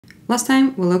Last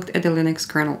time we looked at the Linux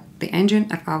kernel, the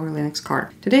engine of our Linux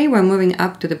car. Today we're moving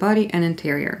up to the body and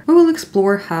interior. We will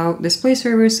explore how display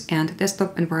servers and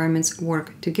desktop environments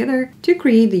work together to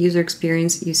create the user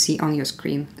experience you see on your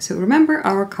screen. So remember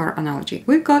our car analogy.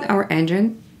 We've got our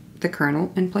engine, the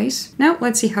kernel, in place. Now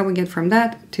let's see how we get from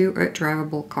that to a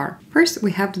drivable car. First,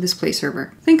 we have the display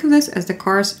server. Think of this as the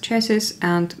car's chassis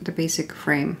and the basic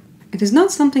frame. It is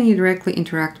not something you directly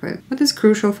interact with, but is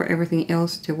crucial for everything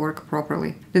else to work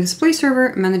properly. The display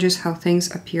server manages how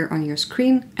things appear on your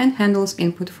screen and handles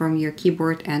input from your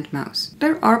keyboard and mouse.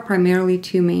 There are primarily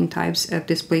two main types of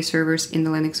display servers in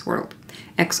the Linux world,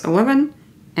 X11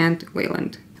 and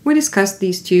Wayland. We discussed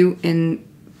these two in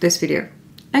this video.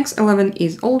 X11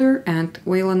 is older and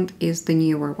Wayland is the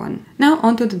newer one. Now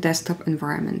onto the desktop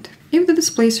environment. If the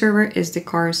display server is the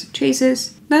car's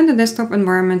chassis, then the desktop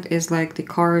environment is like the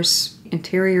car's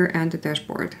interior and the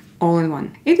dashboard, all in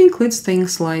one. It includes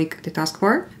things like the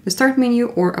taskbar, the start menu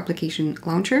or application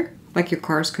launcher, like your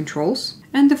car's controls,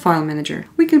 and the file manager.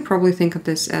 We can probably think of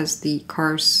this as the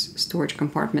car's storage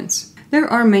compartments. There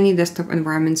are many desktop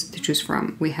environments to choose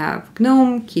from. We have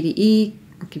GNOME, KDE,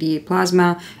 or KDE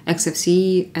Plasma,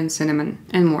 XFCE, and Cinnamon,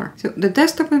 and more. So the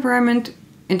desktop environment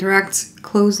interacts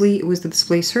closely with the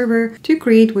display server to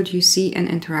create what you see and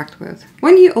interact with.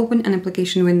 When you open an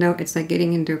application window, it's like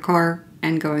getting into a car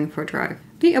and going for a drive.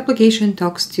 The application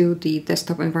talks to the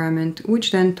desktop environment,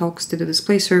 which then talks to the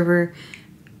display server,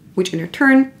 which in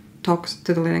return talks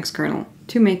to the Linux kernel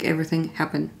to make everything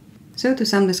happen. So to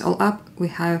sum this all up, we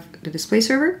have the display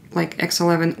server, like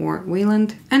X11 or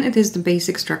Wayland, and it is the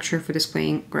basic structure for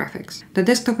displaying graphics. The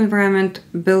desktop environment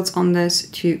builds on this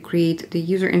to create the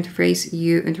user interface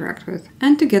you interact with,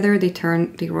 and together they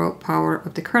turn the raw power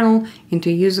of the kernel into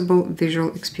a usable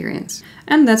visual experience.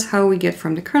 And that's how we get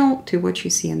from the kernel to what you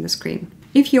see on the screen.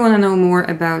 If you want to know more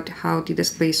about how the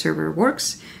display server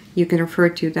works, you can refer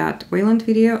to that Wayland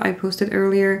video I posted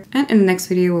earlier, and in the next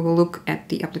video we will look at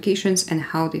the applications and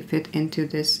how they fit into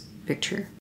this picture.